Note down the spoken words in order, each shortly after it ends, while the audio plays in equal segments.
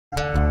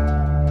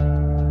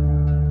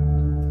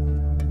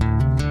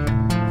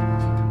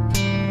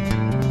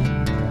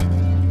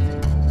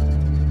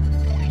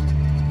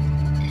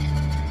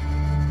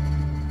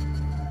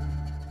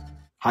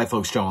Hi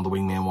folks, John with the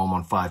Wingman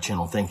 115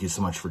 channel. Thank you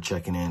so much for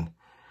checking in.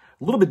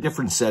 A little bit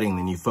different setting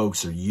than you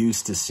folks are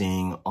used to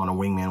seeing on a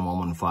Wingman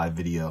 115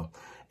 video.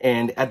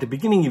 And at the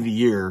beginning of the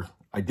year,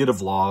 I did a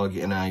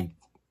vlog and I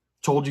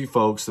told you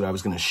folks that I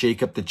was going to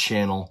shake up the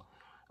channel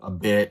a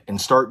bit and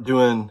start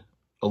doing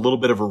a little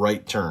bit of a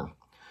right turn.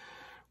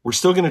 We're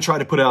still going to try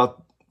to put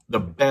out the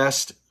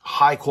best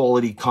high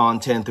quality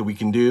content that we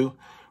can do.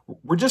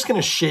 We're just going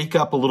to shake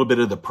up a little bit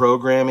of the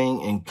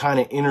programming and kind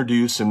of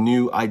introduce some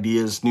new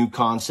ideas, new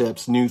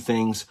concepts, new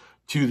things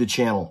to the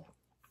channel.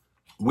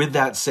 With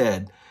that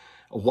said,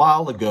 a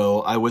while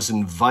ago, I was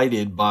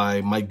invited by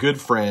my good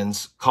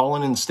friends,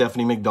 Colin and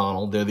Stephanie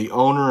McDonald. They're the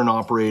owner and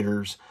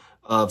operators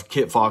of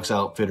Kit Fox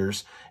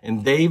Outfitters,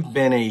 and they've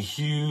been a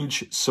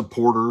huge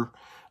supporter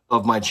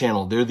of my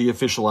channel. They're the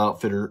official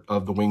outfitter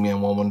of the Wingman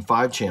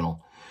 115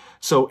 channel.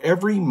 So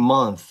every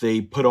month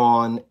they put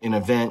on an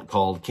event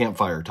called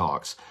Campfire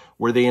Talks,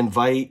 where they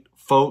invite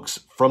folks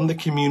from the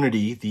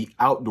community, the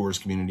outdoors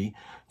community,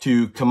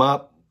 to come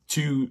up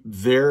to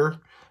their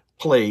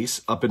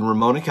place up in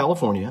Ramona,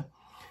 California,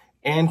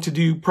 and to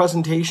do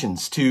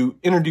presentations, to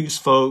introduce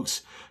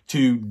folks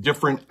to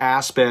different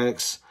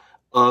aspects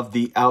of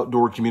the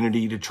outdoor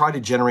community, to try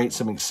to generate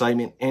some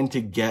excitement and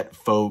to get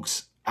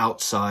folks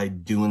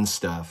outside doing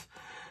stuff.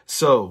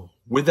 So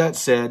with that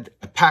said,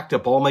 I packed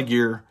up all my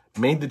gear,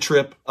 made the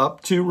trip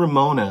up to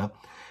Ramona,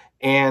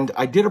 and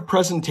I did a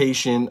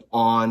presentation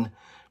on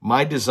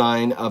my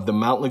design of the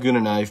Mount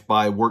Laguna knife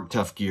by Work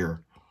Tough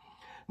Gear.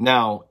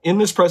 Now, in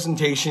this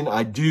presentation,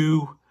 I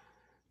do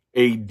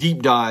a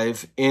deep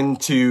dive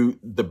into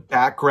the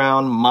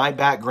background,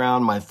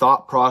 my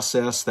thought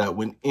process that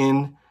went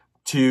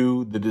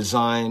into the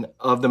design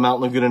of the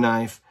Mount Laguna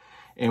knife,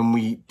 and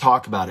we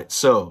talk about it.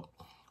 So,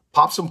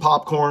 pop some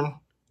popcorn,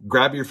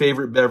 grab your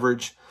favorite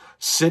beverage,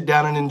 sit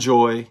down and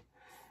enjoy.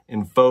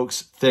 And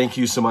folks, thank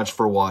you so much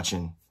for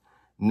watching.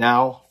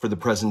 Now for the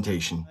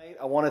presentation.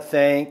 I want to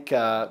thank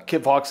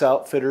Kit Fox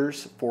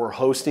Outfitters for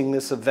hosting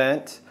this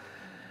event.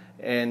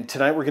 And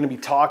tonight we're going to be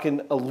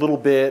talking a little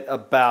bit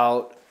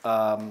about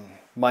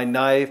my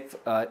knife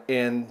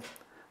and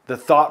the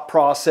thought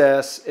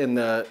process in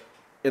the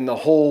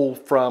whole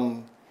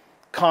from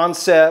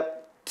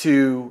concept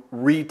to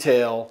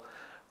retail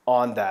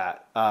on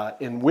that.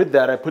 And with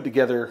that, I put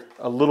together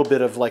a little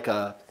bit of like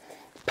a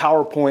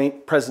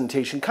PowerPoint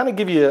presentation, kind of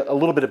give you a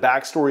little bit of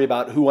backstory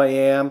about who I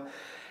am,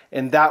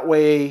 and that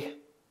way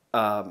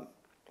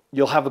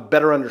you'll have a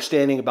better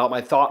understanding about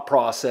my thought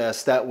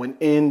process that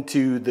went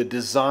into the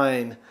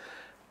design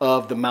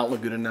of the Mount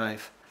Laguna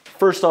knife.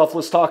 First off,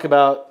 let's talk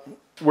about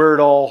where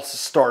it all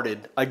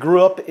started. I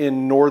grew up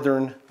in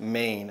northern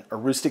Maine,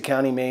 Aroostook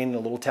County, Maine, in a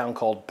little town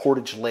called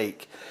Portage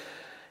Lake.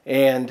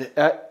 And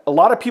a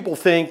lot of people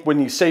think when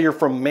you say you're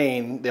from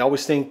Maine, they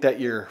always think that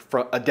you're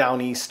a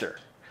downeaster,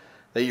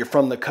 that you're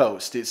from the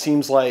coast. It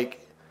seems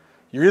like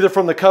you're either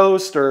from the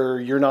coast or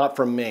you're not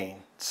from Maine.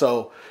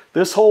 So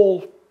this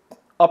whole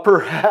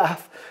upper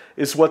half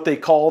is what they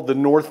call the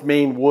North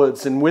Maine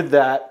woods. And with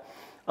that,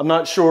 I'm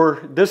not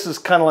sure, this is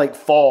kind of like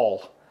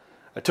fall.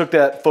 I took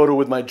that photo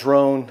with my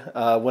drone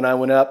when I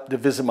went up to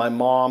visit my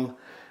mom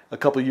a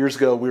couple years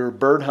ago. We were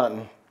bird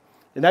hunting.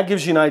 And that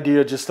gives you an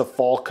idea of just the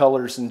fall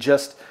colors and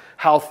just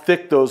how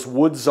thick those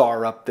woods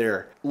are up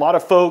there. A lot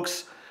of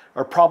folks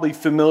are probably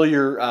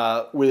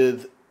familiar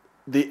with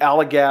the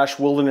Allagash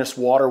Wilderness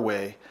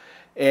Waterway,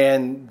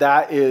 and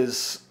that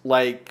is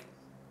like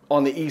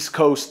on the East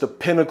Coast the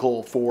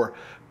pinnacle for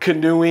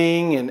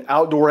canoeing and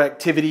outdoor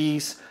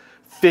activities,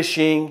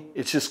 fishing.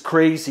 It's just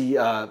crazy,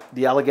 the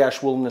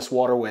Allagash Wilderness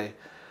Waterway.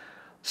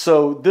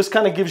 So this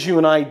kind of gives you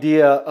an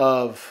idea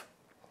of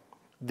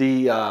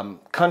the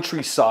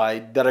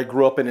countryside that I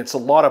grew up in. It's a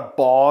lot of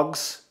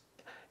bogs,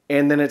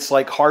 and then it's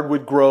like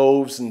hardwood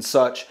groves and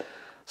such.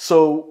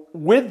 So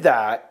with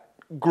that,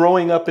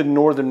 growing up in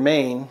northern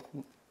Maine,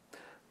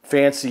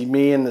 fancy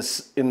me in the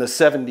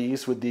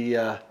 70s with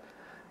the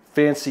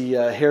fancy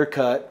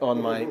haircut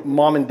on my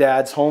mom and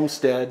dad's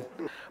homestead.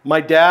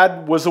 My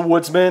dad was a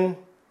woodsman.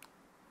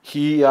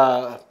 He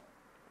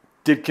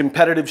did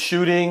competitive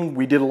shooting.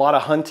 We did a lot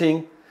of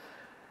hunting,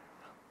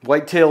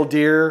 whitetail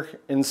deer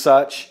and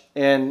such.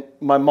 And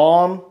my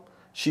mom,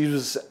 she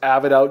was an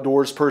avid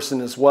outdoors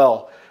person as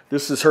well.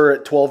 This is her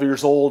at 12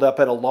 years old up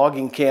at a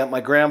logging camp.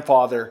 My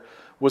grandfather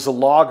was a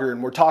logger,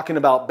 and we're talking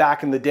about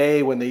back in the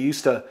day when they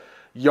used to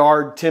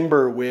yard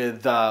timber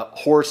with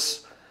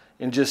horse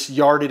and just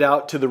yard it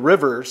out to the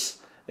rivers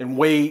and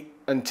wait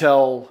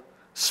until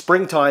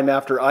springtime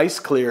after ice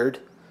cleared,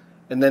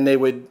 and then they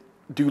would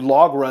do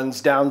log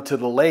runs down to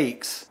the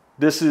lakes.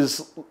 This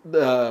is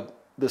the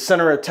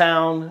center of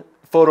town,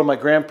 photo of my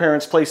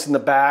grandparents' place in the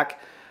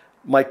back.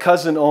 My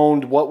cousin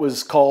owned what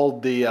was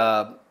called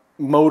the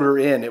Motor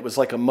Inn. It was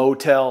like a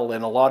motel,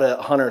 and a lot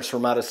of hunters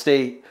from out of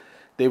state,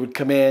 they would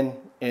come in,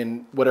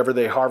 and whatever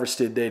they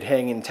harvested, they'd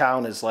hang in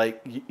town as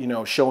like, you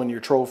know, showing your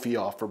trophy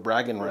off for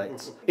bragging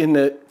rights. In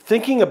the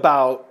thinking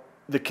about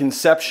the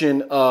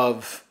conception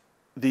of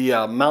the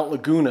Mount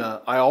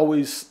Laguna, I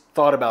always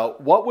thought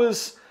about what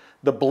was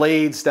the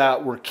blades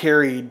that were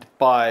carried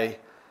by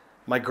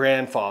my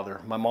grandfather,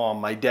 my mom,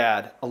 my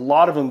dad, a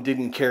lot of them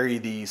didn't carry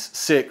these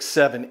 6,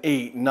 7,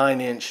 8,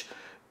 9-inch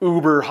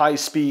uber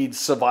high-speed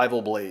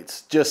survival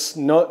blades. Just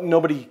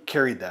nobody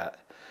carried that.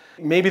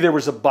 Maybe there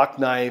was a buck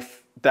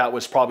knife that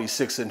was probably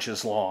 6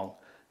 inches long,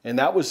 and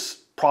that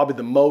was probably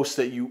the most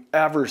that you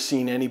ever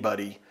seen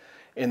anybody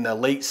in the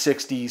late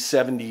 60s,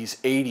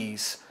 70s,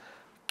 80s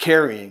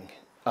carrying.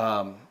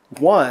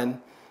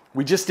 One,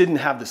 we just didn't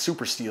have the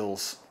super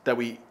steels that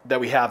we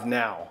have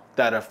now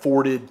that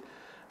afforded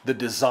the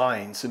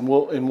designs, and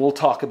we'll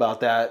talk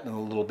about that in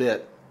a little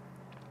bit.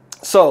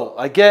 So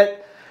I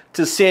get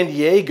to San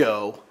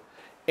Diego,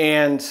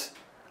 and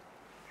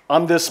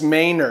I'm this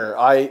Mainer.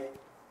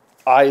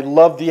 I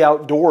love the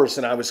outdoors,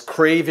 and I was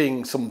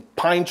craving some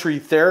pine tree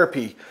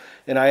therapy,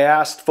 and I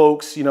asked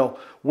folks, you know,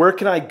 where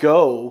can I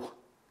go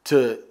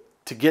to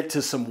get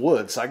to some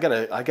woods? I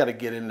gotta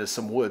get into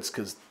some woods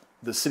because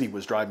the city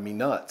was driving me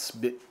nuts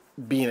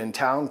being in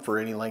town for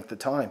any length of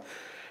time.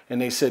 And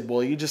they said,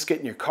 well, you just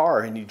get in your car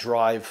and you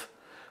drive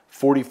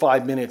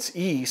 45 minutes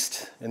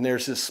east, and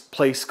there's this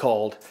place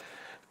called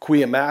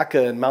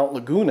Cuyamaca and Mount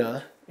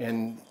Laguna,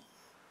 and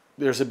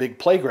there's a big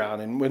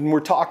playground. And when we're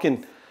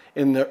talking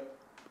in the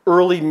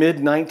early mid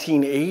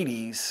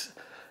 1980s,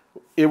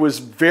 it was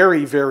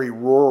very, very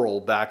rural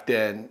back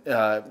then.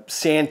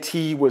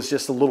 Santee was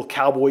just a little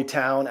cowboy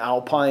town.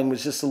 Alpine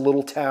was just a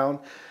little town,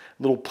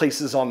 little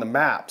places on the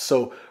map.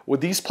 So with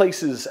these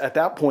places at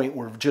that point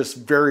were just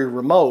very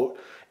remote,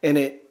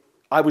 and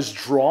I was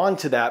drawn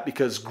to that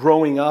because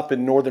growing up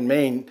in northern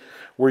Maine,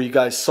 where you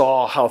guys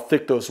saw how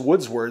thick those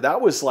woods were,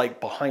 that was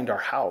like behind our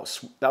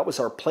house. That was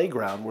our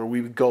playground where we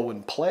would go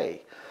and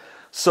play.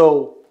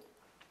 So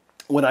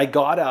when I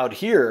got out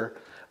here,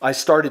 I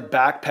started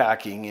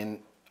backpacking, and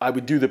I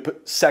would do the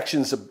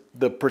sections of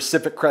the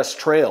Pacific Crest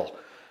Trail.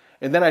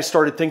 And then I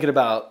started thinking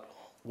about,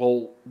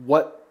 well,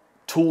 what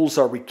tools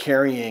are we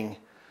carrying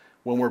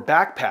when we're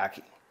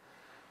backpacking?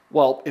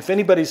 Well, if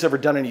anybody's ever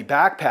done any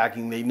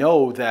backpacking, they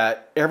know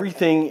that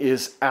everything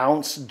is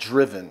ounce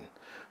driven.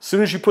 As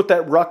soon as you put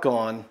that ruck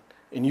on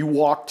and you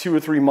walk 2 or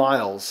 3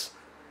 miles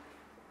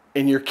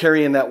and you're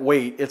carrying that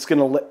weight, it's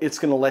gonna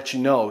let you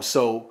know.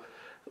 So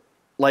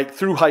like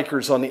through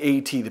hikers on the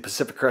AT, the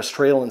Pacific Crest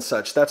Trail and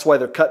such, that's why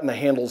they're cutting the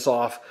handles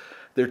off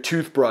their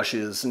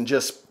toothbrushes and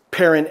just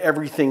paring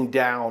everything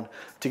down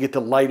to get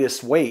the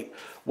lightest weight.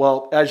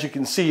 Well, as you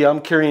can see, I'm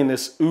carrying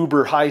this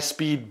uber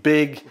high-speed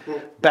big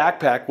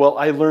backpack. Well,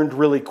 I learned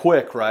really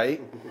quick,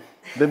 right?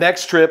 The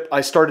next trip,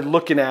 I started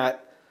looking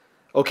at,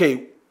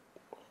 okay,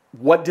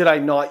 what did I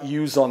not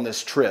use on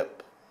this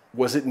trip?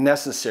 Was it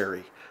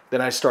necessary?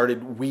 Then I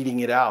started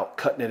weeding it out,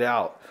 cutting it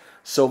out.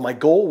 So my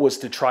goal was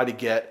to try to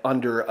get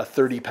under a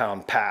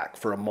 30-pound pack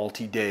for a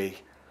multi-day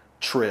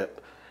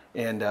trip.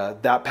 And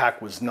that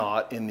pack was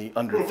not in the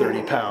under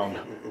 30-pound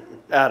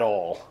at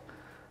all.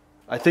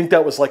 I think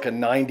that was like a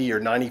 90 or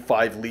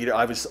 95 liter.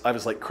 I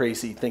was like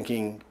crazy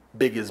thinking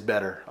big is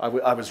better.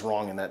 I was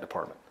wrong in that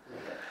department.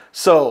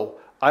 So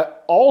I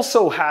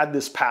also had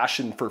this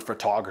passion for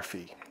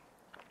photography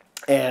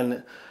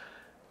and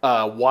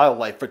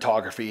wildlife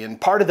photography. And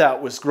part of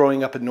that was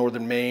growing up in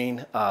northern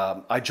Maine.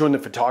 I joined the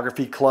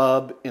photography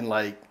club when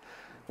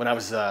I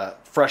was a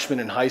freshman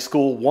in high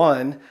school.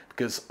 One,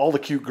 because all the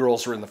cute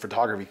girls were in the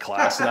photography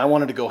class and I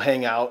wanted to go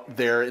hang out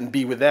there and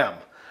be with them,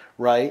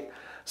 right?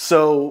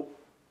 So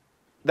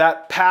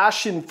that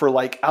passion for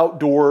like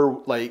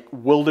outdoor, like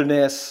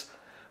wilderness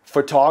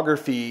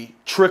photography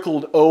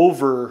trickled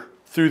over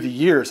through the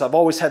years. I've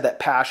always had that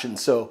passion.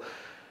 So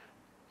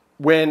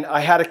when I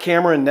had a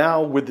camera, and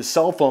now with the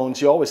cell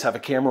phones, you always have a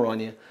camera on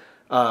you.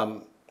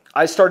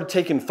 I started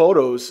taking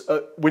photos.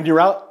 When you're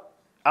out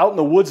in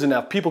the woods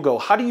enough, people go,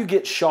 how do you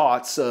get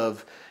shots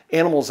of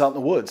animals out in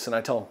the woods? And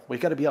I tell them, well,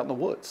 you got to be out in the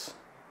woods.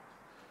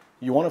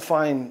 You want to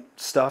find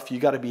stuff, you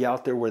got to be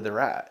out there where they're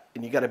at,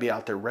 and you got to be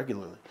out there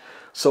regularly.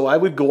 So I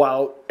would go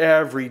out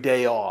every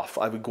day off.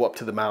 I would go up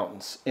to the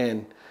mountains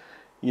and,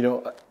 you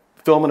know,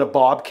 filming a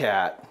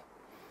bobcat.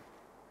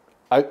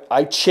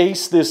 I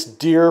chased this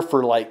deer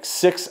for like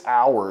 6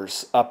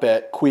 hours up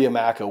at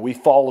Cuyamaca. We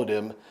followed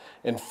him,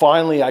 and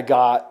finally I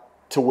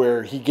got to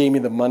where he gave me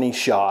the money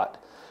shot,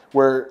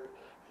 where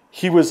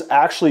he was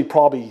actually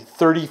probably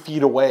 30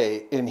 feet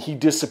away and he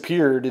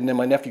disappeared. And then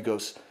my nephew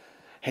goes,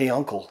 hey,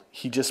 uncle,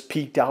 he just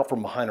peeked out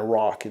from behind a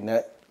rock. And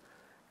that,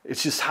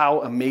 it's just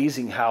how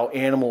amazing how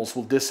animals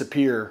will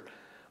disappear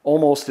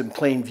almost in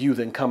plain view,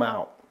 then come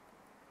out.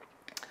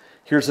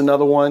 Here's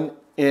another one.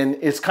 And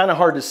it's kind of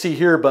hard to see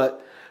here, but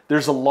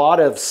there's a lot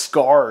of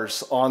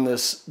scars on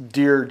this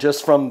deer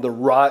just from the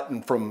rut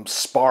and from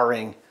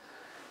sparring.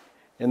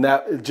 And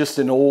that, just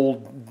an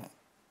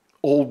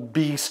old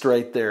beast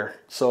right there.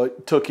 So I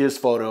took his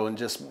photo, and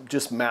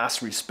just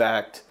mass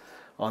respect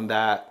on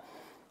that.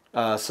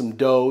 Some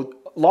doe.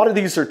 A lot of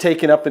these are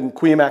taken up in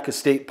Cuyamaca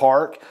State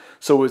Park,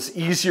 so it's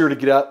easier to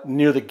get up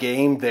near the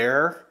game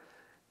there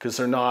because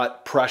they're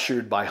not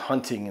pressured by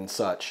hunting and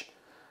such.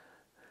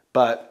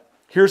 But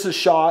here's a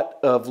shot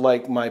of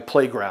like my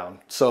playground.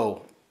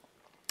 So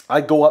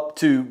I go up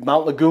to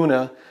Mount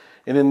Laguna,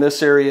 and in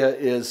this area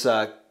is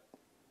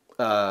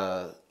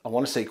I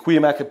want to say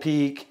Cuyamaca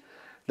Peak,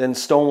 then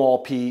Stonewall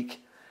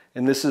Peak,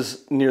 and this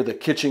is near the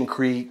Kitchen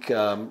Creek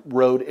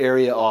Road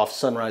area off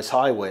Sunrise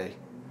Highway.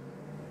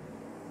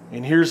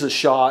 And here's a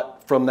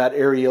shot from that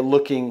area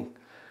looking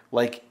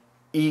like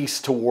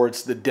east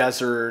towards the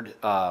desert,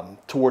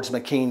 towards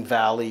McCain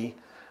Valley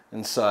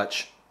and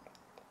such.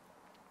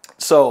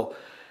 So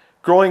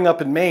growing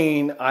up in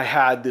Maine, I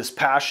had this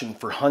passion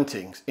for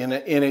hunting, and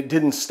it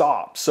didn't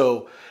stop.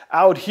 So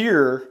out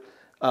here,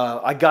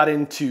 I got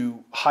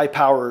into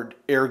high-powered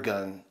air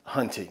gun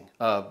hunting,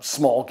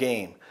 small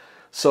game.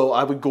 So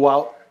I would go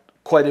out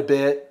quite a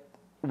bit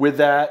with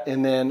that,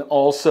 and then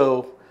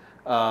also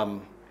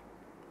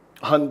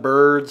hunt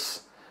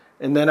birds.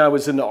 And then I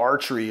was into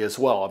archery as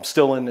well. I'm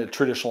still into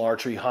traditional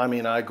archery. Jaime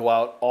and I go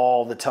out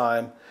all the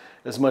time,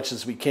 as much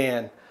as we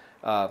can,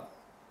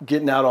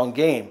 getting out on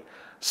game.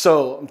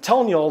 So I'm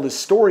telling you all this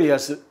story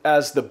as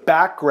the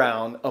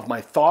background of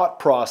my thought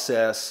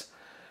process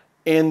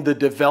in the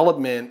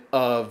development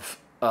of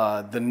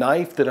the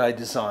knife that I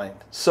designed.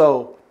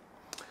 So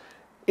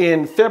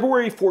in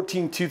February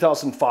 14,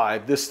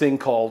 2005, this thing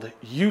called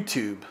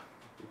YouTube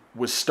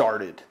was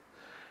started.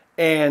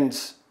 And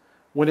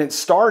when it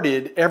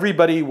started,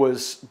 everybody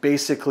was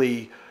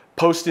basically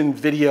posting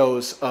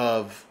videos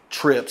of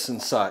trips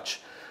and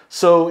such.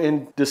 So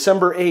in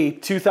December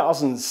 8,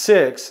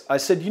 2006, I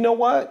said, you know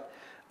what?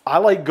 I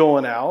like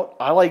going out.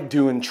 I like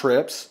doing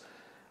trips.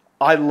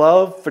 I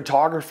love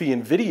photography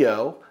and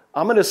video.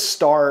 I'm going to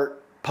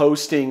start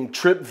posting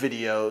trip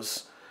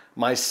videos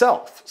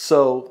myself.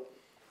 So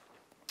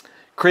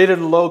created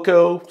a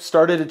logo,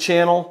 started a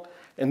channel,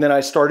 and then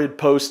I started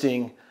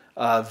posting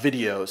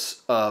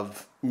videos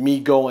of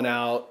me going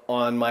out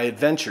on my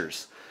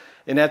adventures.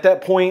 And at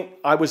that point,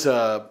 I was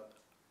a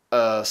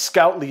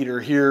scout leader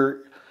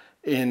here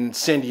in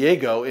San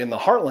Diego in the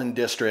Heartland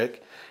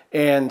district,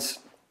 and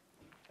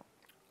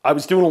I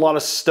was doing a lot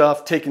of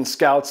stuff, taking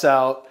scouts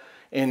out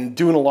and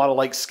doing a lot of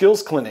like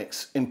skills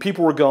clinics, and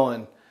people were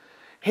going,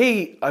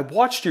 hey, I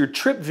watched your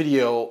trip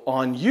video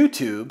on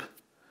YouTube.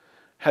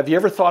 Have you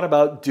ever thought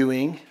about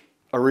doing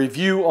a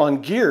review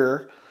on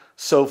gear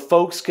so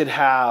folks could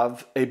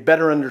have a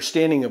better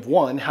understanding of,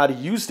 one, how to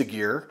use the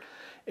gear,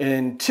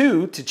 and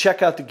two, to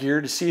check out the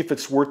gear to see if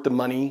it's worth the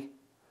money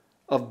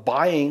of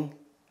buying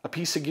a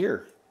piece of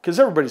gear? Because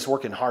everybody's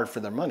working hard for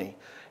their money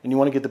and you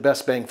want to get the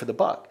best bang for the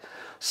buck.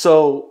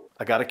 So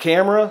I got a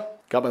camera,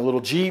 got my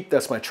little Jeep,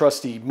 that's my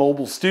trusty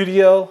mobile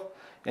studio,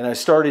 and I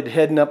started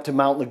heading up to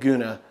Mount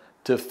Laguna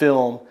to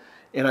film,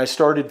 and I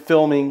started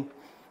filming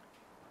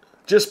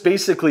just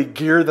basically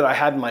gear that I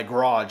had in my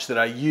garage that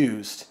I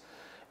used,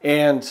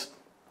 and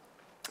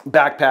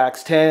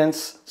backpacks,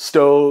 tents,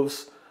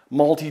 stoves,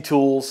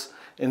 multi-tools,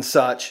 and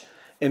such.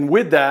 And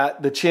with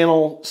that, the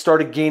channel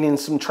started gaining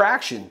some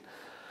traction.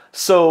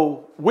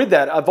 So with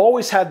that, I've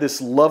always had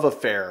this love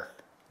affair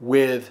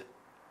with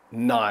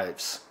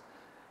knives.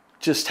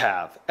 Just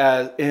have,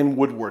 in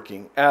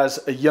woodworking. As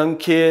a young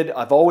kid,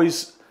 I've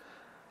always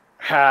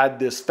had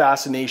this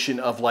fascination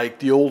of like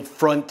the old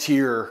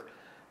frontier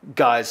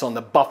guys on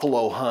the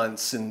buffalo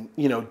hunts, and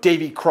you know,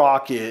 Davy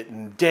Crockett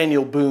and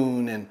Daniel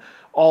Boone and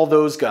all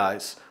those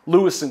guys,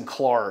 Lewis and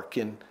Clark,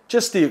 and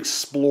just the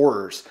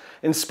explorers.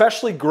 And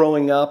especially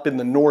growing up in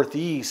the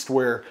Northeast,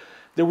 where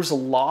there was a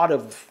lot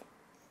of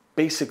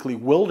basically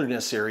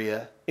wilderness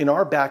area in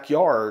our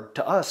backyard.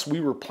 To us, we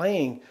were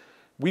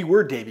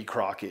Davy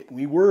Crockett,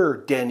 we were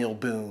Daniel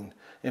Boone,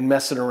 and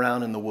messing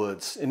around in the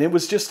woods. And it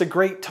was just a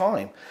great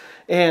time.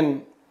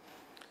 And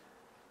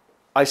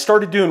I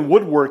started doing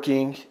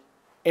woodworking,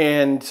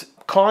 and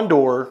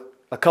Condor,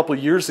 a couple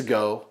of years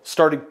ago,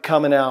 started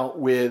coming out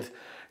with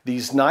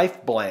these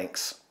knife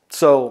blanks.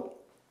 So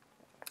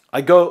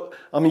I'm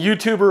a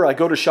YouTuber, I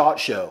go to SHOT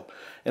Show,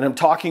 and I'm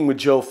talking with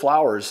Joe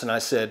Flowers, and I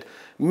said,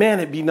 man,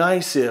 it'd be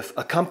nice if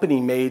a company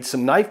made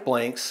some knife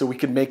blanks so we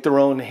could make their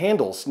own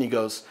handles. And he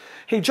goes,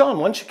 hey, John,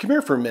 why don't you come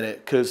here for a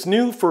minute? Because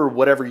new for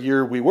whatever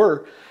year we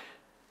were,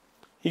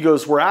 he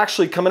goes, we're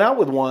actually coming out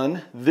with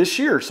one this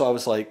year. So I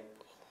was like,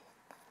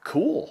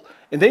 cool.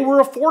 And they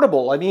were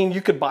affordable. I mean,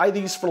 you could buy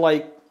these for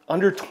like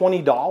under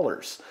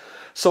 $20.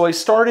 So I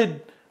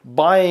started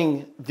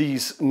buying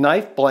these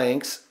knife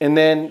blanks, and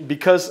then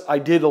because I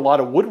did a lot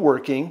of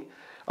woodworking,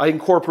 I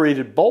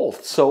incorporated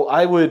both. So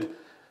I would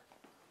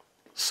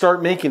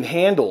start making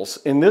handles,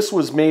 and this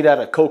was made out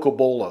of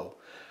cocobolo.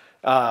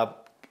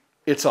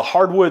 It's a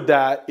hardwood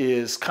that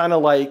is kind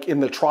of like in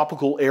the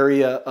tropical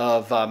area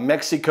of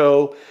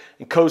Mexico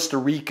and Costa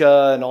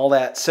Rica and all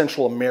that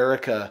Central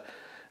America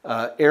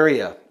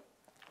area.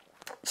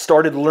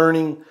 Started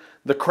learning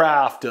the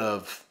craft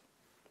of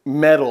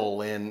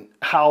metal and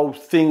how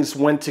things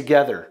went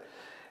together.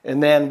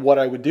 And then what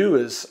I would do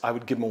is I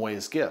would give them away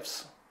as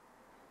gifts.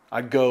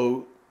 I'd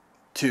go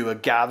to a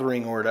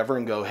gathering or whatever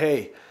and go,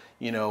 hey,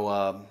 you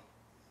know,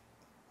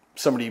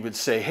 somebody would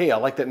say, hey, I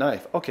like that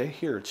knife. Okay,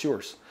 here, it's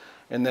yours.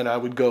 And then I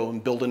would go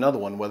and build another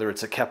one, whether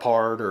it's a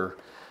Kephart or,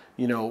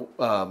 you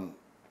know,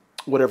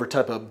 whatever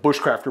type of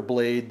bushcrafter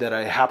blade that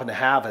I happen to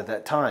have at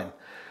that time.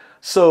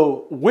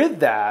 So with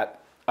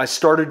that, I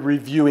started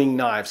reviewing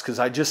knives because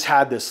I just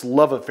had this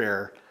love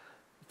affair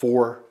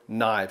for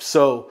knives.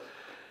 So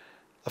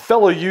a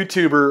fellow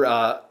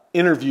YouTuber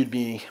interviewed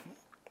me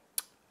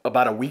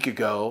about a week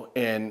ago,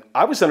 and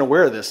I was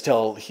unaware of this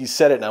till he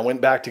said it, and I went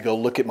back to go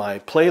look at my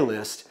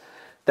playlist,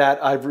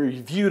 that I've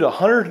reviewed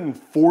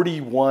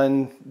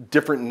 141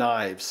 different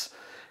knives.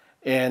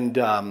 And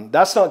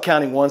that's not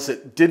counting ones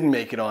that didn't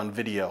make it on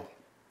video.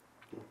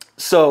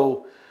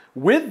 So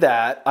with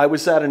that, I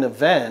was at an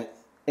event,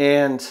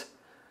 and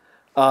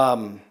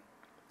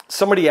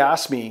somebody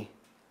asked me,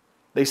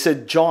 they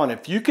said, John,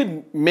 if you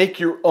could make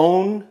your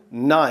own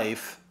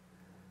knife,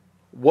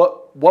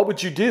 what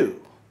would you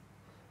do?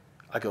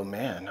 I go,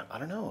 man, I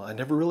don't know. I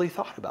never really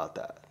thought about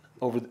that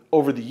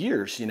over the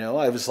years. You know,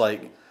 I was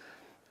like,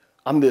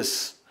 I'm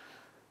this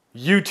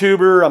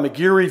YouTuber, I'm a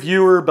gear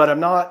reviewer, but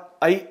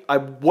I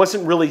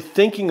wasn't really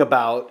thinking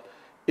about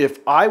if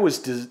I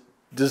was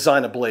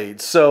design a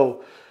blade.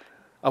 So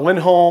I went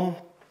home,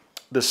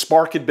 the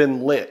spark had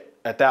been lit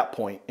at that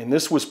point, and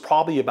this was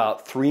probably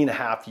about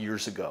 3.5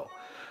 years ago.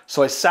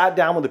 So I sat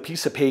down with a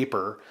piece of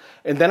paper,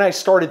 and then I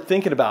started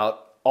thinking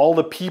about all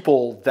the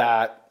people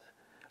that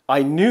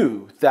I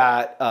knew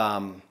that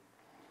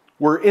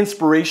were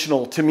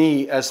inspirational to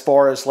me as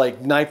far as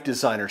like knife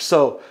designers.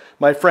 So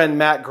my friend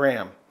Matt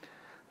Graham,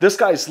 this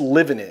guy's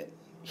living it.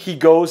 He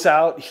goes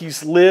out,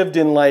 he's lived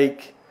in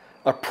like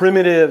a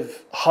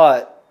primitive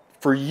hut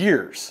for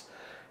years.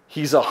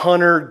 He's a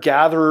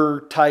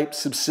hunter-gatherer type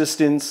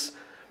subsistence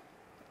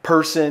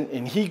person,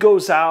 and he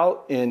goes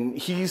out and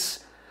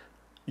he's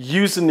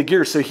using the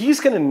gear. So he's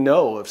gonna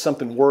know if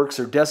something works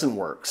or doesn't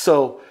work.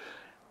 So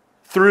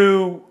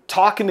through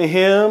talking to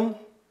him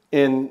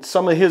and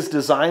some of his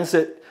designs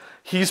that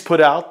he's put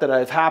out that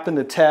I've happened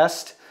to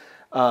test,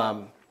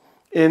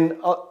 and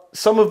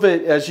some of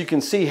it, as you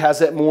can see, has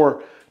that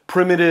more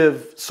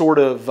primitive sort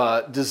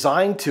of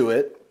design to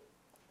it.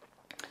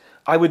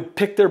 I would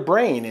pick their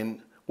brain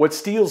and what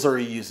steels are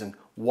you using?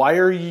 Why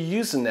are you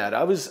using that?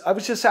 I was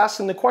just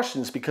asking the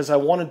questions because I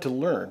wanted to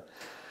learn.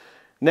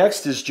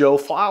 Next is Joe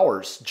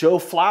Flowers. Joe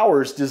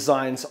Flowers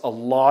designs a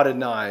lot of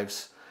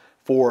knives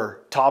for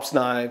Tops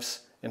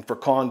Knives and for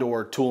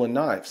Condor Tool and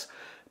Knives.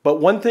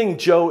 But one thing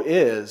Joe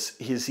is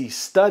he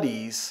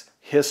studies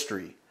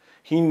history.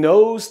 He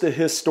knows the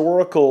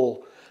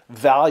historical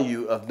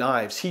value of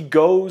knives. He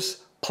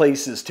goes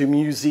places, to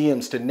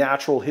museums, to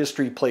natural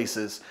history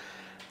places,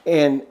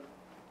 and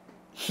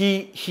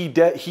he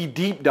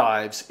deep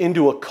dives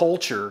into a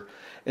culture,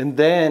 and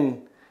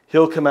then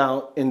he'll come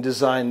out and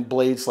design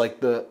blades like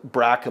the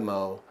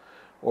Brakimo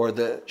or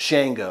the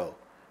Shango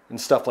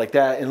and stuff like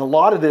that. And a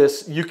lot of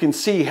this, you can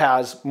see,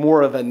 has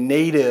more of a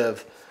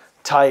native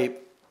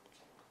type,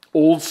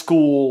 old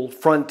school,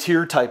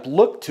 frontier type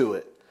look to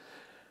it.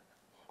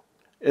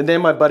 And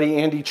then my buddy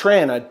Andy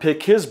Tran, I'd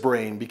pick his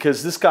brain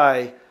because this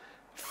guy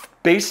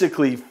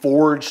basically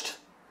forged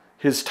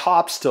his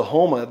Tops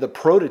Tahoma, the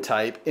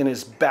prototype, in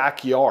his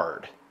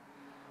backyard.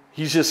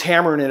 He's just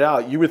hammering it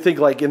out. You would think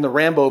like in the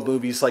Rambo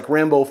movies, like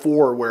Rambo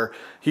 4, where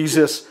he's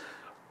just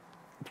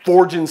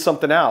forging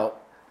something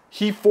out.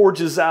 He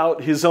forges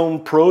out his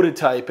own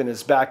prototype in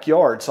his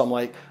backyard. So I'm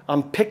like,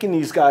 I'm picking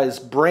these guys'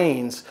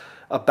 brains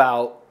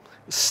about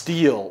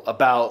steel,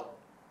 about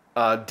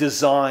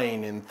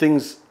design and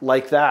things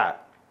like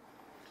that.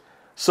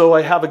 So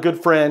I have a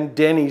good friend,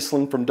 Dan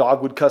Eastland from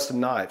Dogwood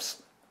Custom Knives.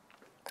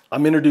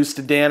 I'm introduced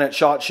to Dan at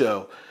SHOT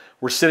Show.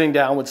 We're sitting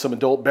down with some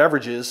adult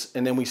beverages,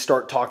 and then we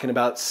start talking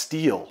about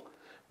steel.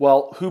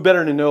 Well, who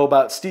better to know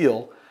about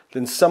steel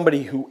than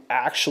somebody who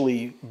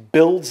actually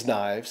builds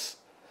knives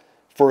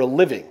for a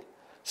living?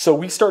 So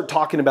we start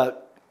talking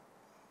about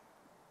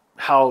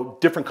how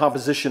different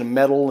composition of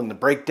metal and the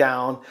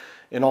breakdown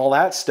and all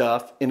that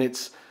stuff. And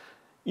it's,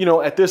 you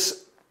know, at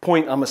this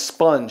point, I'm a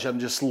sponge. I'm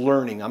just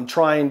learning. I'm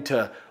trying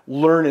to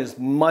learn as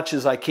much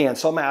as I can.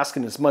 So I'm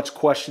asking as much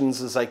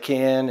questions as I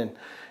can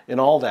and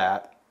all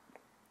that.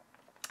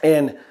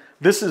 And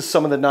this is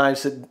some of the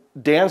knives that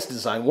Dan's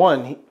designed.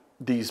 One,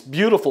 these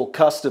beautiful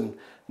custom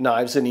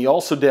knives, and he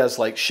also does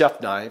like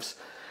chef knives.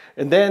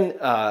 And then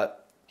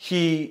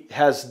he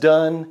has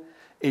done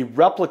a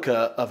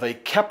replica of a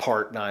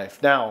Kephart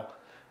knife. Now,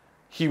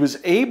 he was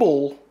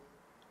able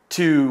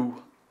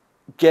to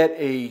get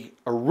a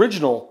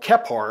original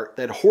Kephart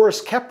that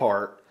Horace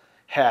Kephart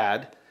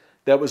had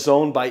that was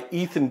owned by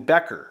Ethan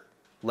Becker.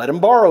 Let him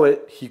borrow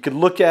it. He could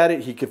look at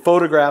it. He could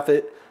photograph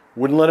it.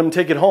 Wouldn't let him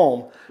take it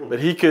home, but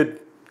he could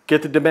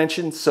get the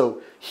dimensions.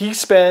 So he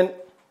spent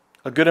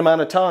a good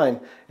amount of time,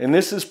 and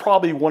this is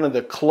probably one of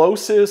the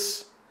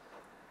closest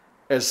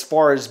as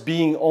far as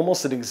being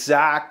almost an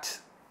exact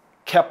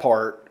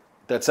Kephart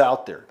that's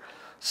out there.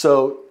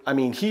 So, I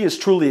mean, he is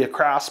truly a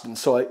craftsman.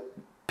 So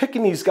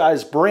picking these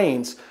guys'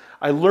 brains,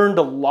 I learned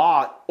a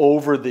lot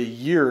over the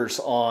years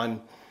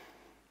on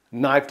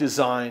knife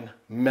design,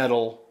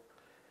 metal.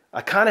 I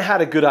kind of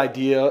had a good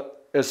idea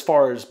as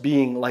far as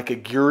being like a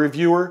gear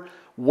reviewer,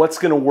 what's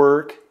going to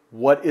work,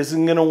 what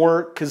isn't going to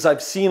work, because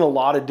I've seen a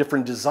lot of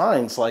different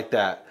designs like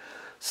that.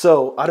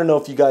 So I don't know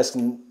if you guys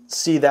can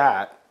see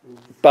that,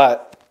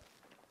 but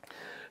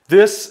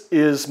this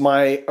is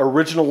my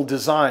original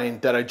design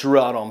that I drew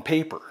out on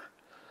paper.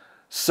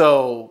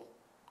 So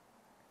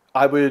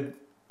I would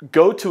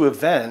go to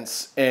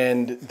events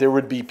and there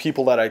would be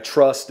people that I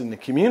trust in the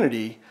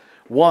community.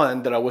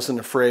 One, that I wasn't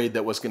afraid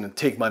that was going to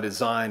take my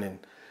design and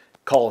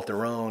call it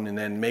their own and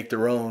then make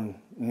their own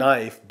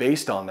knife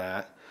based on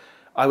that.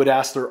 I would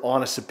ask their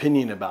honest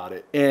opinion about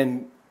it.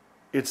 And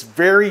it's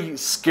very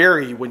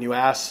scary when you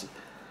ask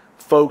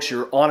folks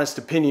your honest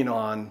opinion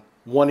on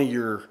one of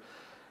your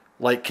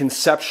like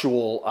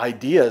conceptual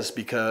ideas,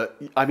 because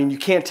I mean, you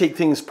can't take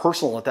things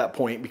personal at that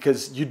point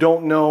because you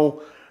don't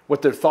know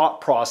what their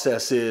thought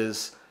process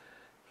is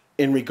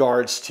in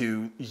regards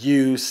to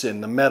use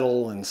and the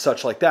metal and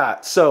such like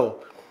that.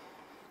 So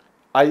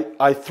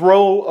I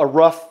throw a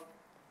rough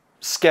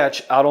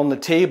sketch out on the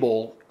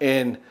table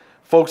and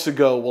folks would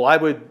go, well,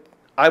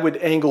 I would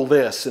angle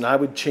this and I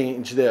would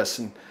change this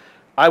and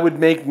I would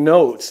make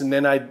notes and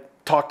then I'd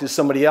talk to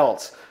somebody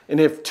else. And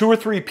if 2 or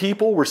 3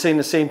 people were saying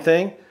the same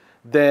thing,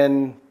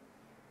 then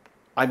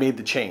I made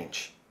the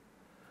change.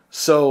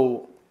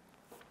 So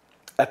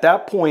at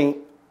that point,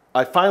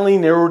 I finally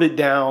narrowed it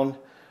down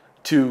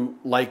to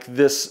like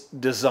this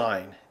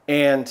design.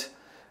 And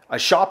I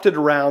shopped it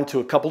around to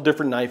a couple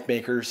different knife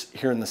makers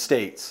here in the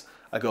States.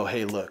 I go,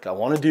 hey, look, I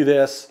want to do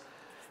this.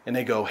 And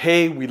they go,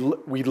 hey, we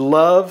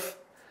love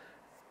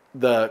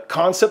the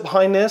concept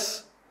behind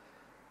this,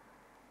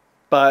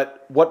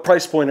 but what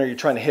price point are you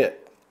trying to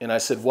hit? And I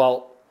said,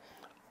 well,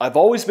 I've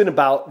always been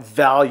about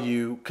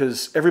value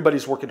because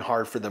everybody's working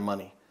hard for their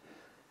money.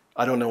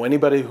 I don't know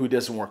anybody who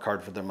doesn't work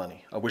hard for their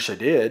money. I wish I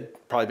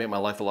did. Probably make my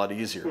life a lot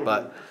easier.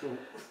 But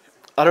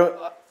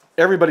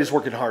everybody's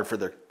working hard for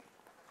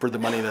the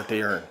money that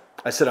they earn.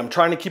 I said, I'm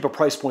trying to keep a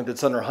price point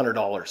that's under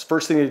 $100.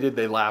 First thing they did,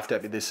 they laughed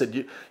at me. They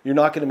said, you're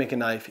not going to make a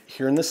knife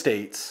here in the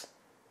States,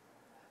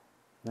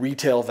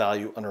 retail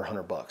value under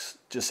 $100.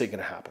 Just ain't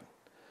going to happen.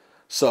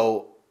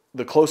 So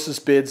the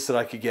closest bids that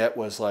I could get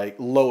was like,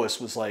 lowest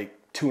was like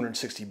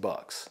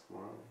 $260. Wow.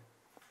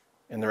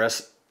 And the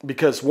rest,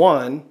 because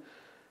one,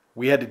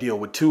 we had to deal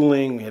with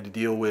tooling, we had to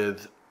deal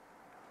with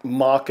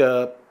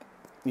mock-up,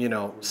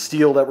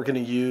 steel that we're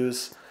going to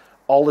use,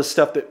 all this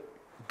stuff that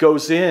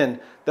goes in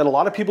that a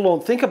lot of people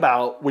don't think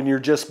about when you're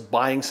just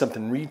buying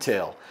something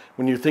retail,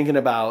 when you're thinking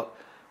about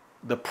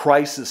the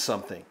price of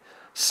something.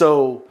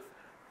 So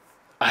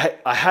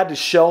I had to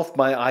shelf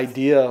my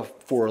idea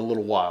for a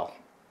little while.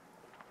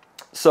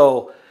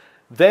 So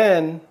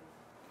then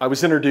I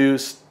was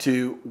introduced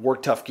to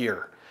Work Tough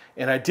Gear,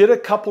 and I did a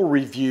couple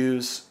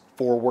reviews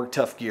for Work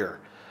Tough Gear.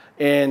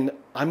 And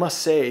I must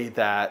say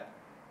that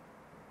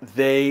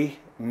they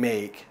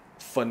make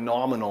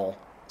phenomenal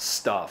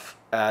stuff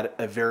at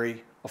a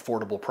very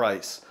affordable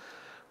price.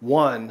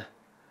 One,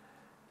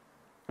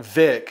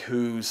 Vic,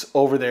 who's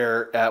over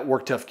there at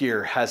Work Tough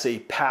Gear, has a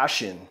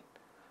passion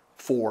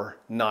for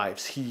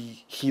knives.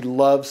 He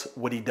loves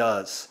what he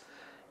does,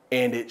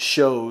 and it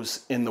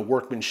shows in the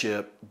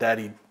workmanship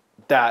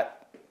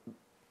that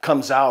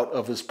comes out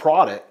of his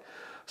product.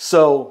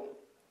 So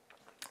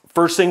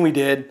first thing we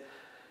did,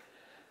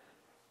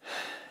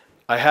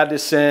 I had to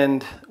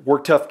send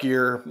Work Tough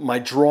Gear my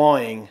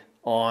drawing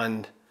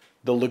on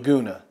the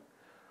Laguna.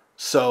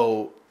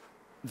 So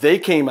they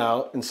came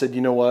out and said,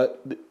 you know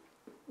what,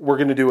 we're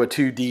going to do a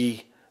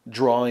 2D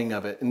drawing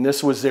of it. And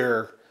this was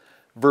their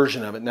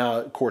version of it. Now,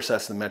 of course,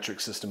 that's the metric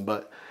system,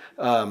 but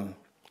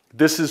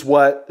this is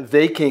what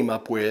they came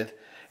up with.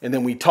 And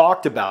then we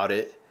talked about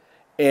it.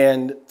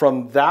 And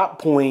from that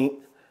point,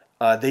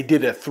 they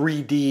did a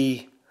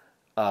 3D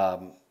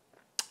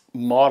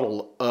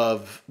model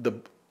of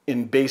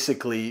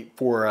basically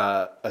for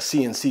a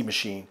CNC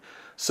machine.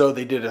 So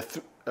they did a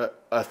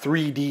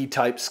 3D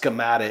type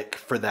schematic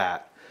for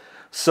that.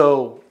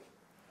 So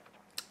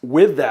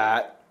with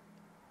that,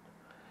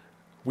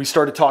 we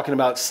started talking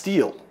about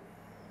steel.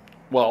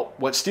 Well,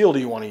 what steel do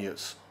you want to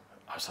use?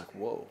 I was like,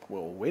 whoa,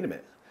 wait a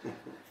minute.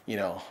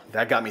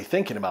 That got me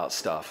thinking about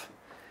stuff.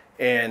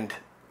 And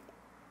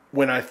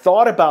when I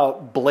thought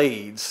about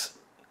blades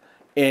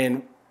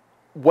and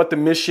what the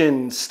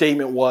mission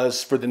statement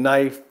was for the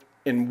knife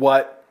and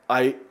what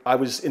I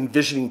was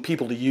envisioning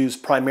people to use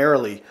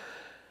primarily,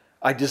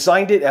 I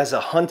designed it as a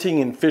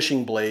hunting and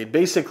fishing blade,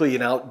 basically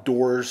an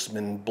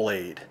outdoorsman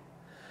blade.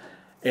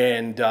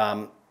 And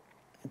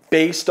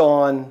based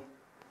on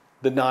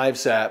the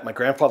knives that my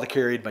grandfather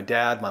carried, my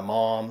dad, my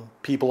mom,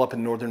 people up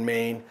in northern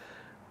Maine,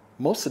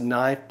 most of the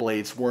knife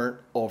blades weren't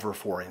over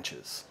 4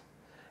 inches.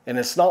 And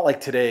it's not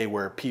like today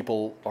where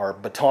people are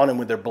batoning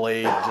with their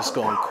blade, just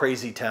going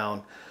crazy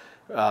town,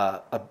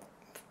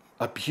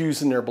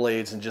 abusing their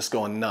blades and just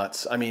going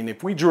nuts. I mean,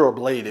 if we drew a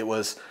blade, it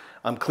was,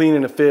 I'm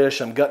cleaning a fish,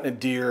 I'm gutting a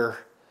deer,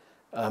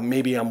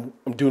 maybe I'm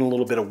doing a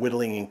little bit of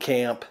whittling in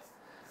camp.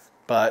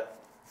 But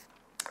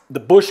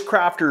the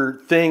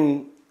bushcrafter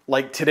thing,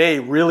 like today,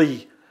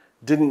 really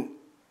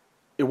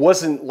it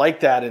wasn't like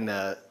that in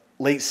the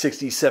late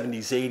 60s,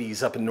 70s,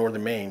 80s up in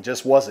northern Maine.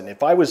 Just wasn't.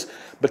 If I was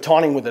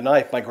batoning with a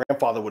knife, my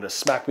grandfather would have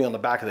smacked me on the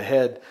back of the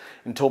head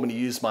and told me to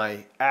use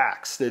my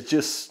axe. That's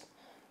just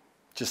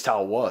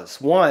how it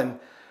was. One,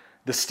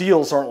 the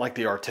steels aren't like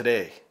they are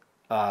today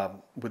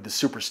with the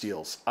super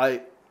steels.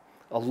 A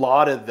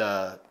lot of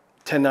the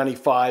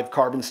 1095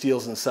 carbon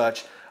steels and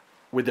such,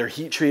 with their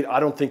heat treat, I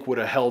don't think would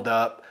have held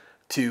up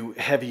to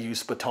heavy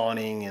use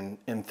batoning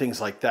and things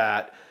like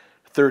that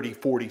 30,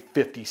 40,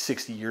 50,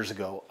 60 years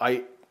ago.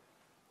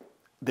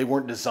 They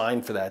weren't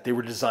designed for that. They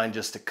were designed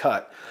just to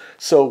cut.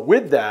 So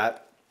with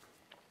that,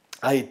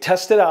 I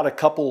tested out a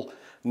couple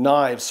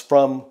knives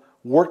from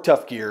Work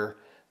Tough Gear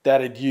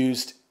that had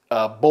used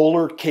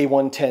Böhler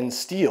K110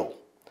 steel.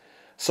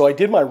 So I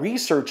did my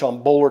research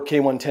on Böhler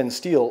K110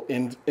 steel,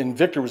 and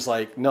Victor was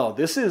like, no,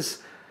 this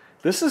is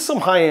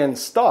some high-end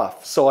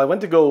stuff. So I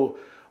went to go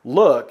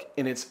look,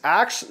 and it's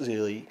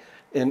actually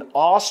an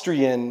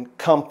Austrian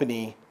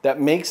company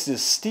that makes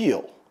this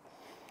steel.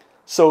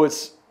 So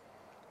it's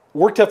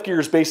Work Tough Gear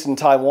is based in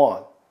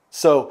Taiwan.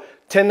 So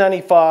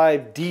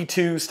 1095,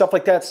 D2, stuff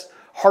like that's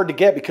hard to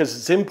get because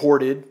it's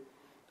imported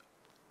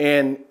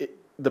and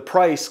the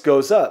price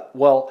goes up.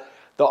 Well,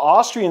 the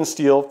Austrian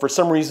steel, for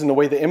some reason, the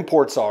way the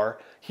imports are,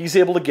 he's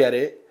able to get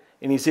it,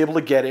 and he's able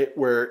to get it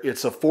where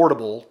it's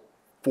affordable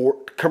for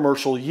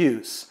commercial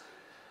use.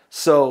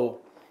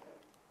 So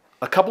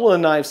a couple of the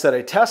knives that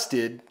I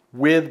tested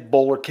with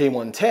Böhler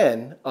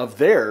K110 of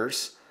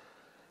theirs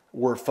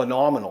were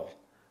phenomenal.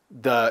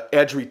 The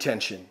edge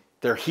retention,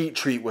 their heat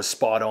treat was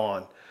spot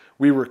on.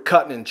 We were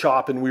cutting and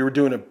chopping. We were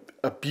doing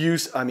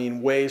abuse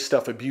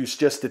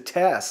just to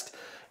test,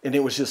 and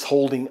it was just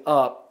holding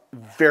up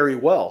very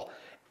well.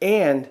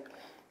 And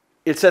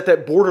it's at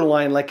that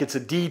borderline like it's a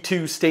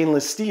D2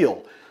 stainless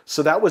steel.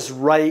 So that was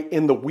right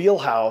in the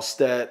wheelhouse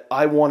that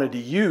I wanted to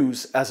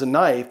use as a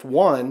knife.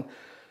 One,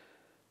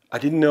 I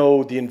didn't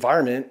know the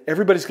environment.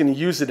 Everybody's going to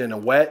use it in a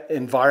wet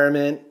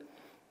environment.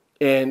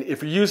 And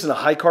if you're using a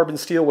high carbon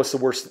steel, what's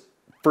the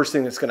first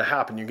thing that's going to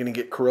happen? You're going to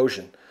get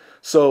corrosion.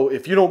 So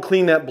if you don't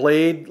clean that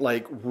blade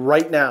like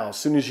right now, as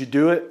soon as you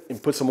do it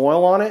and put some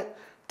oil on it,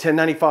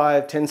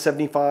 1095,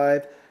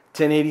 1075,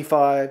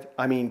 1085,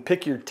 I mean,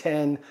 pick your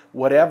 10,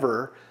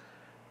 whatever,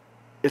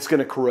 it's going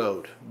to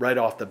corrode right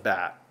off the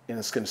bat. And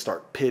it's going to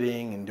start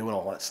pitting and doing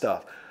all that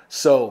stuff.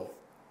 So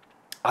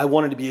I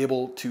wanted to be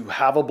able to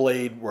have a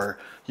blade where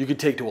you could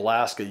take to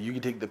Alaska, you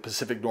could take the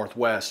Pacific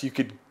Northwest, you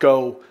could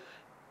go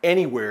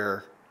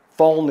anywhere,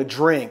 fall in the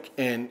drink,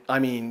 and I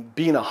mean,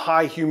 be in a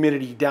high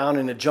humidity down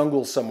in a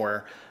jungle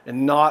somewhere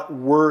and not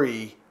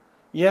worry.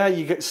 Yeah,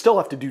 you still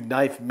have to do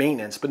knife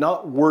maintenance, but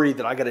not worry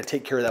that I got to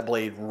take care of that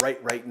blade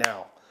right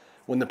now,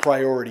 when the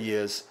priority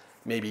is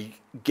maybe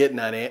getting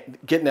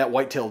that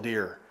whitetail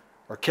deer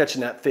or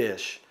catching that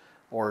fish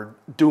or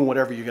doing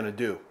whatever you're going to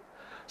do.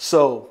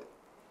 So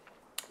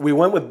we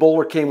went with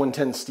Böhler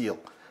K110 steel.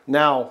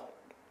 Now,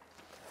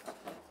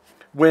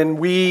 when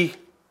we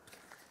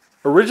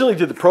originally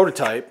did the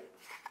prototype,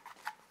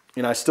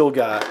 and I still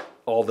got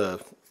all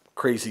the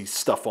crazy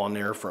stuff on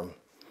there from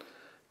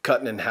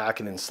cutting and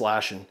hacking and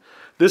slashing.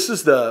 This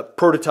is the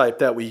prototype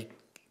that we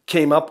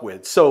came up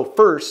with. So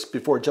first,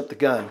 before I jump the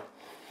gun,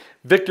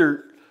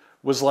 Victor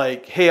was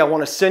like, hey, I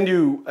want to send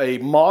you a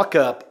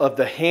mock-up of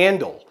the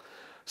handle.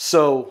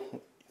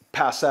 So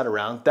pass that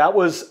around. That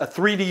was a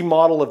 3D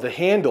model of the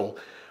handle.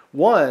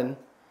 One,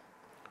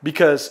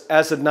 because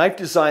as a knife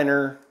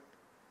designer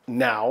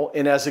now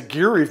and as a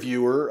gear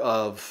reviewer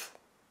of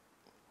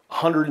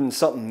 100 and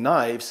something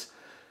knives,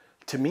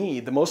 to me,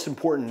 the most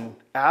important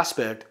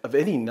aspect of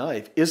any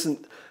knife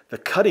isn't the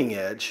cutting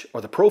edge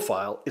or the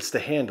profile, it's the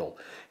handle.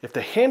 If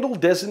the handle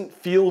doesn't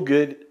feel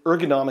good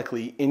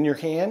ergonomically in your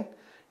hand,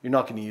 you're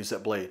not going to use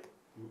that blade.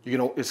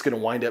 It's going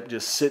to wind up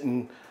just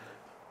sitting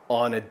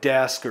on a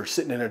desk or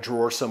sitting in a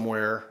drawer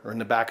somewhere or in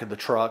the back of the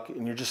truck,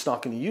 and you're just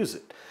not going to use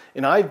it.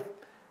 And I've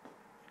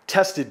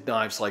tested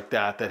knives like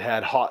that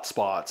had hot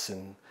spots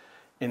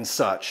and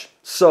such.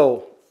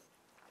 So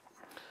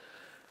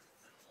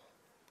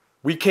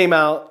we came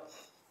out,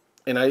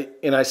 and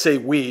I say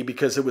we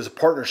because it was a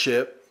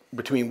partnership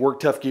between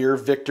Work Tough Gear,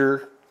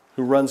 Victor,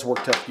 who runs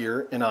Work Tough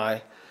Gear, and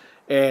I.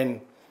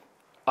 And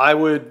I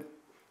would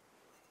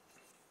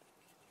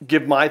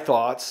give my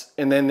thoughts,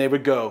 and then they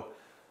would go,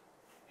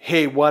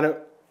 hey,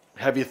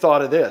 have you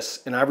thought of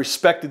this? And I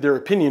respected their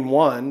opinion,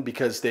 one,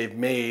 because they've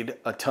made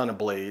a ton of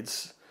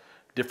blades,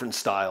 different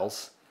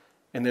styles,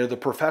 and they're the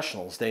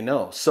professionals, they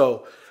know.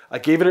 So I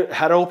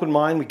had an open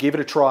mind, we gave it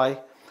a try.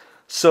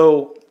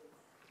 So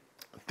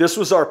this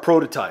was our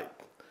prototype.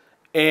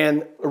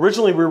 And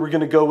originally we were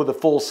going to go with a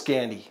full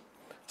Scandi.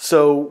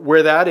 So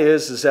where that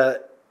is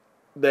that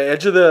the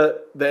edge of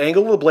the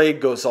angle of the blade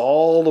goes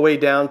all the way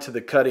down to the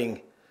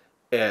cutting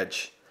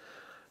edge.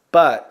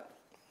 But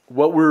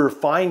what we were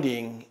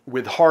finding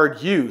with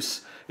hard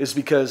use is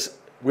because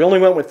we only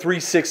went with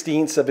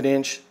 3/16 of an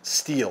inch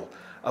steel.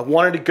 I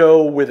wanted to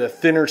go with a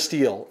thinner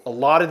steel. A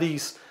lot of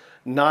these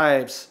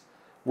knives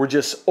were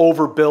just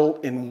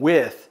overbuilt in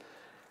width.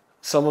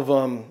 Some of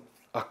them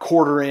a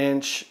 1/4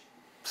 inch,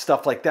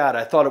 stuff like that.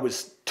 I thought it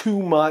was too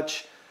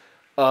much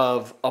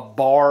of a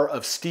bar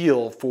of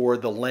steel for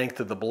the length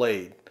of the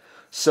blade.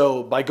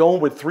 So by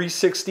going with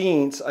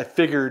 3/16, I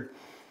figured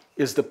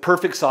is the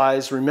perfect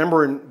size.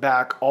 Remembering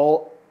back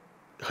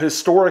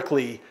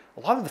historically, a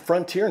lot of the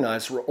Frontier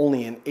knives were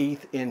only an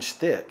 1/8 inch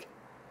thick.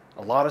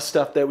 A lot of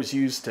stuff that was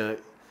used to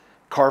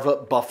carve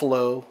up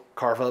buffalo,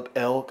 carve up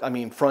elk, I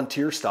mean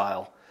frontier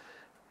style,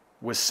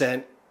 was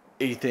sent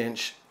 1/8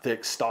 inch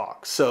thick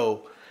stock.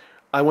 So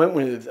I went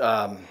with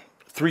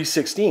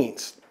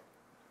 3/16.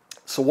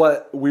 So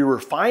what we were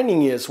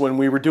finding is when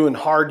we were doing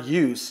hard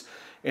use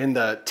in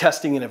the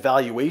testing and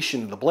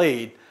evaluation of the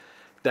blade,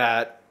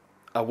 that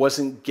I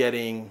wasn't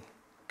getting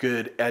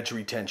good edge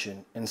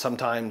retention, and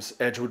sometimes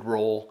edge would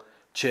roll,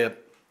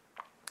 chip.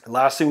 The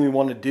last thing we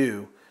wanted to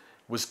do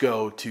was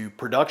go to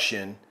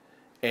production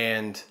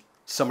and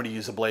somebody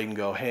use a blade and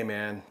go, hey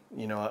man,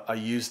 you know, I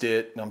used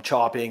it and I'm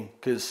chopping,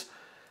 because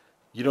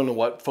you don't know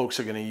what folks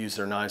are going to use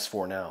their knives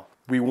for now.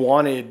 We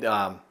wanted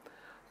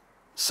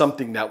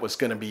something that was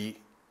going to be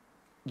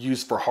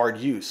used for hard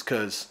use,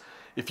 because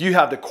if you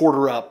have to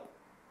quarter up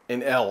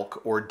an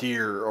elk or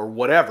deer or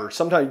whatever,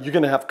 sometimes you're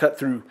going to have to cut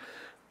through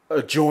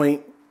a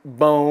joint,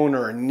 bone,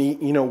 or a knee,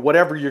 you know,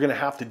 whatever you're going to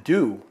have to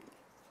do.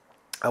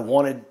 I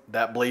wanted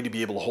that blade to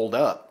be able to hold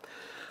up.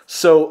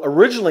 So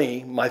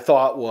originally my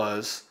thought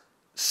was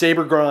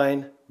saber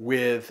grind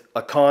with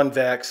a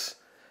convex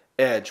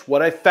edge.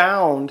 What I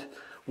found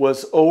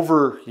was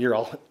over here,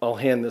 I'll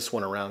hand this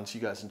one around so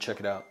you guys can check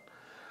it out.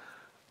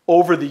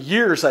 Over the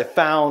years, I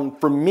found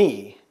for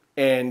me,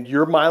 and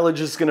your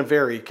mileage is going to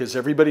vary because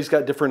everybody's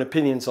got different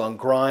opinions on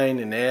grind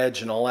and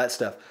edge and all that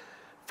stuff.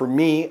 For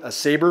me, a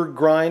saber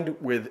grind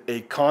with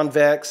a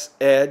convex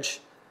edge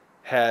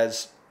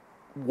has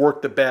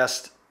worked the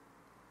best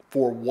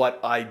for what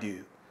I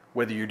do.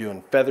 Whether you're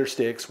doing feather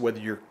sticks, whether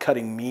you're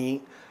cutting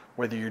meat,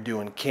 whether you're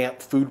doing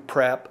camp food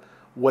prep,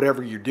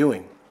 whatever you're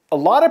doing. A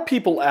lot of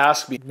people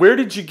ask me, where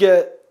did you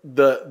get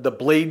the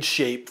blade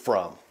shape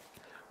from?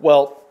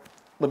 Well,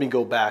 let me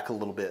go back a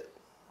little bit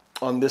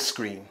on this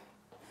screen.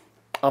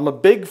 I'm a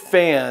big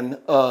fan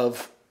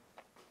of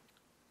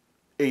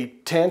a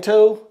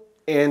Tanto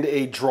and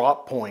a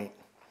drop point.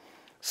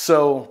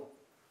 So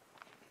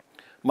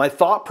my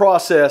thought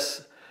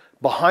process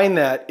behind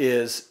that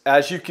is,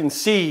 as you can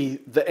see,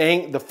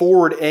 the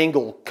forward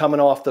angle coming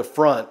off the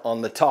front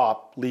on the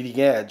top leading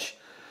edge.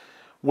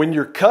 When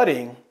you're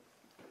cutting,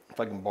 if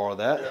I can borrow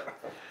that,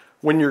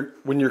 when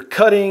you're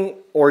cutting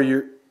or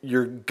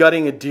you're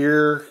gutting a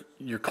deer,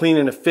 you're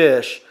cleaning a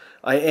fish,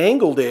 I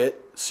angled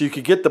it so you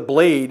could get the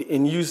blade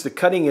and use the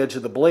cutting edge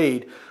of the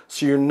blade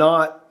so you're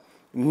not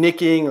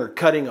nicking or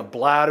cutting a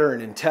bladder,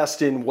 an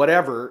intestine,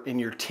 whatever, and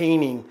you're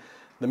tainting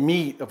the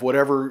meat of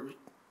whatever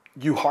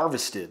you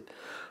harvested.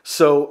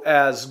 So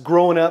as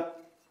growing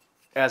up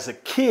as a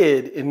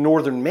kid in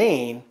northern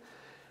Maine,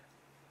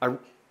 I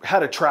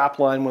had a trap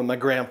line with my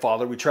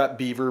grandfather. We trapped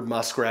beaver,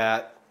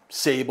 muskrat,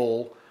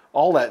 sable,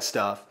 all that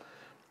stuff.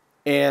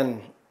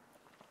 And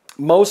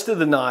most of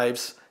the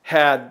knives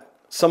had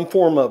some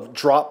form of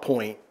drop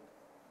point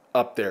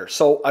up there.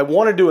 So I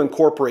wanted to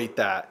incorporate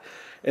that.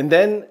 And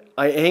then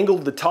I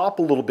angled the top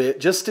a little bit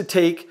just to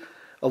take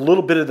a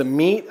little bit of the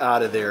meat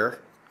out of there.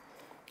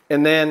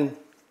 And then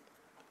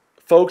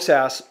folks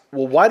ask,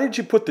 well, why did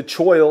you put the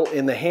choil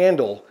in the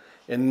handle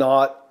and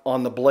not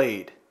on the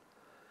blade?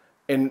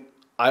 And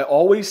I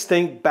always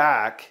think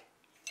back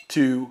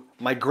to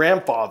my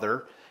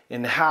grandfather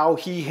and how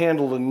he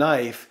handled a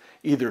knife,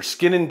 either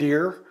skinning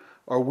deer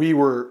or we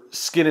were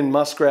skinning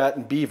muskrat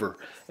and beaver.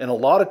 And a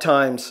lot of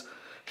times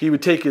he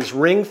would take his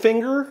ring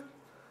finger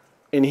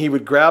and he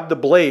would grab the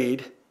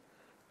blade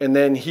and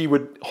then he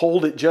would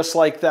hold it just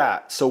like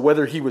that. So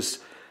whether he was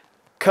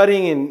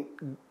cutting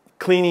and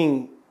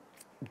cleaning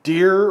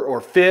deer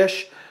or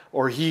fish,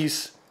 or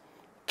he's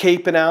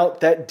caping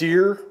out that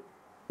deer,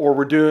 or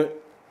we're doing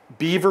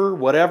beaver,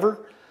 whatever,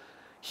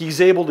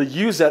 he's able to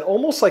use that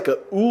almost like a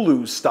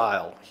ulu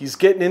style. He's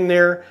getting in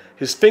there,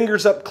 his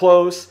fingers up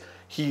close,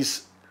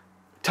 he's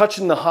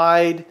touching the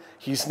hide,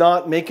 he's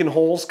not making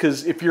holes,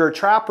 because if you're a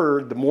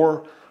trapper, the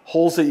more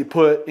holes that you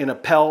put in a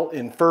pelt,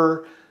 in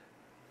fur,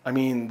 I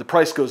mean, the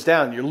price goes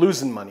down, you're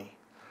losing money.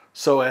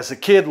 So as a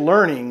kid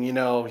learning, you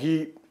know,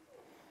 he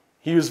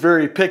was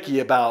very picky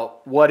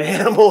about what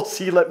animals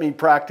he let me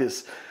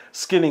practice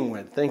skinning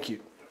with. Thank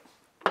you.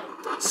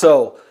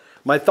 So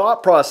my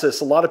thought process,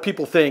 a lot of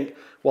people think,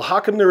 well, how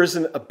come there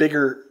isn't a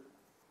bigger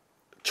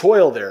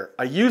choil there?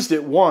 I used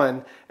it,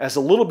 one, as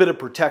a little bit of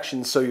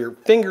protection so your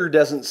finger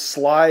doesn't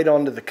slide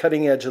onto the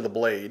cutting edge of the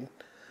blade.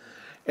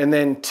 And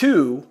then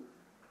two,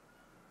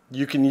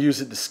 you can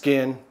use it to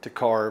skin, to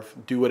carve,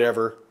 do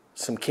whatever,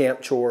 some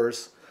camp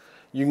chores.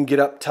 You can get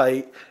up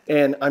tight.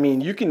 And I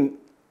mean, you can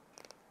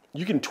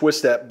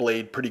twist that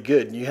blade pretty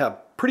good and you have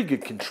pretty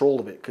good control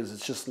of it because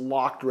it's just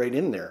locked right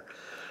in there.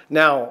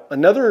 Now,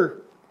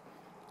 another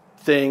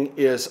thing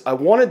is I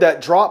wanted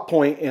that drop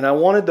point and I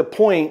wanted the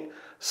point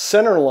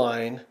center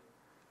line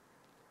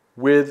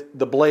with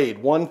the blade.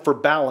 One, for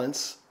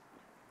balance,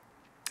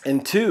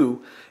 and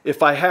two,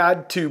 if I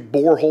had to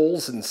bore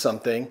holes in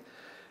something,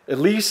 at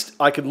least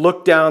I could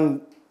look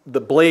down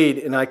the blade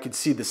and I could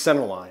see the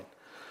center line.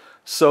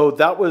 So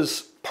that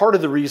was part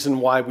of the reason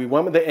why we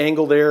went with the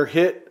angle there,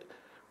 hit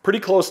pretty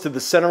close to the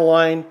center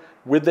line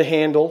with the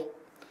handle,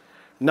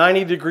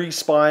 90-degree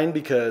spine,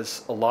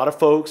 because a lot of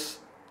folks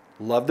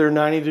Love their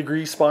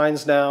 90-degree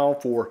spines now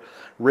for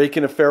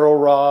raking a ferro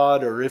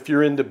rod, or if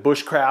you're into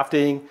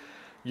bushcrafting,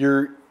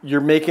 you're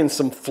making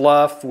some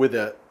fluff with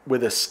a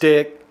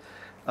stick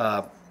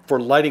for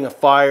lighting a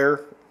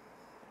fire.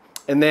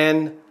 And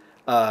then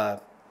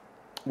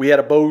we had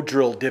a bow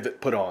drill divot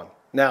put on.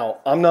 Now,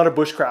 I'm not a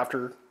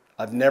bushcrafter.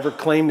 I've never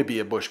claimed to be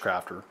a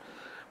bushcrafter.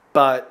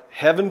 But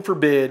heaven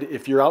forbid,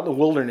 if you're out in the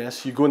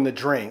wilderness, you go in the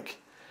drink,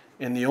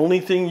 and the only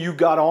thing you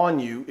got on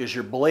you is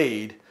your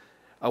blade,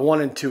 I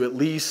wanted to at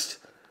least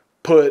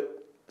put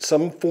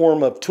some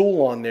form of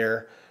tool on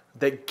there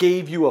that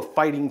gave you a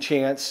fighting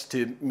chance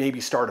to maybe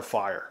start a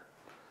fire.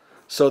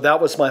 So that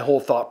was my whole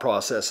thought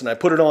process. And I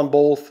put it on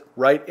both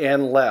right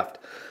and left.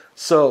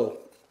 So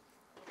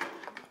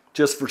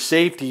just for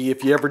safety,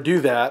 if you ever do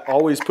that,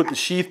 always put the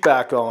sheath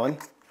back on.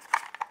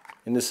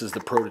 And this is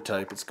the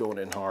prototype. It's going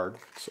in hard.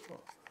 So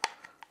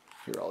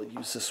here, I'll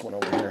use this one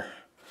over here.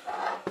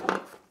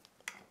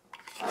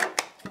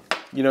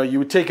 You know, you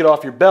would take it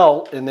off your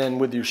belt, and then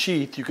with your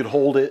sheath, you could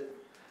hold it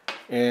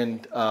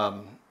and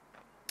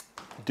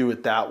do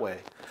it that way.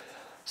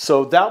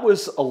 So that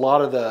was a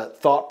lot of the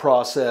thought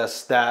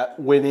process that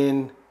went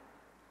in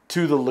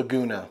to the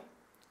Laguna.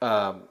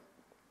 And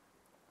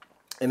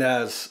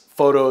as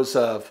photos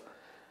of,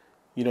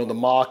 you know, the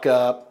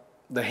mock-up,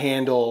 the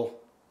handle.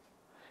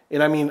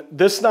 And I mean,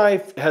 this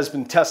knife has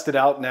been tested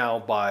out now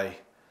by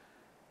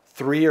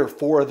 3 or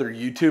 4 other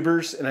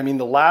YouTubers. And I mean,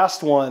 the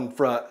last one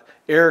from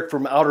Eric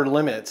from Outer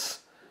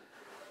Limits,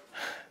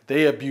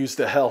 they abused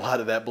the hell out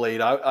of that blade.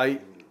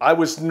 I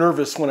was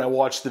nervous when I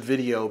watched the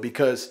video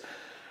because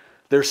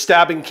they're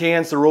stabbing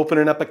cans, they're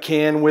opening up a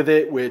can with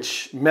it,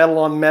 which metal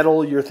on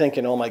metal, you're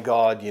thinking, oh my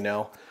God, you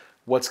know,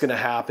 what's gonna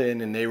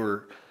happen? And they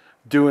were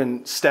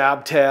doing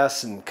stab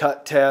tests and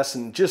cut tests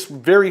and just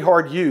very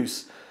hard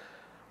use.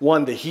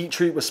 One, the heat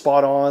treat was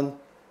spot on.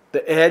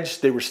 The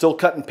edge, they were still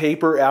cutting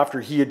paper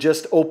after he had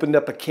just opened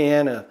up a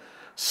can of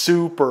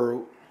soup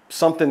or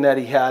something that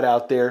he had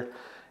out there.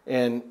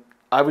 And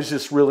I was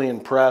just really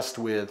impressed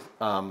with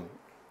how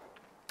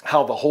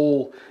the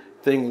whole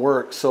thing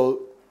worked.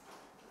 So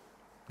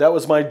that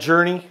was my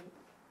journey.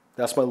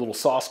 That's my little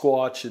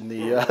Sasquatch. And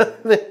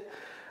the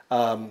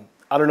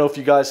I don't know if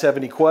you guys have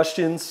any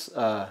questions,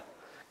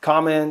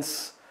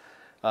 comments.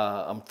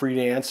 I'm free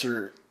to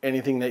answer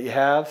anything that you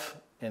have.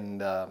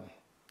 And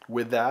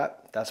with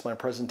that, that's my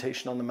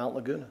presentation on the Mount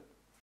Laguna.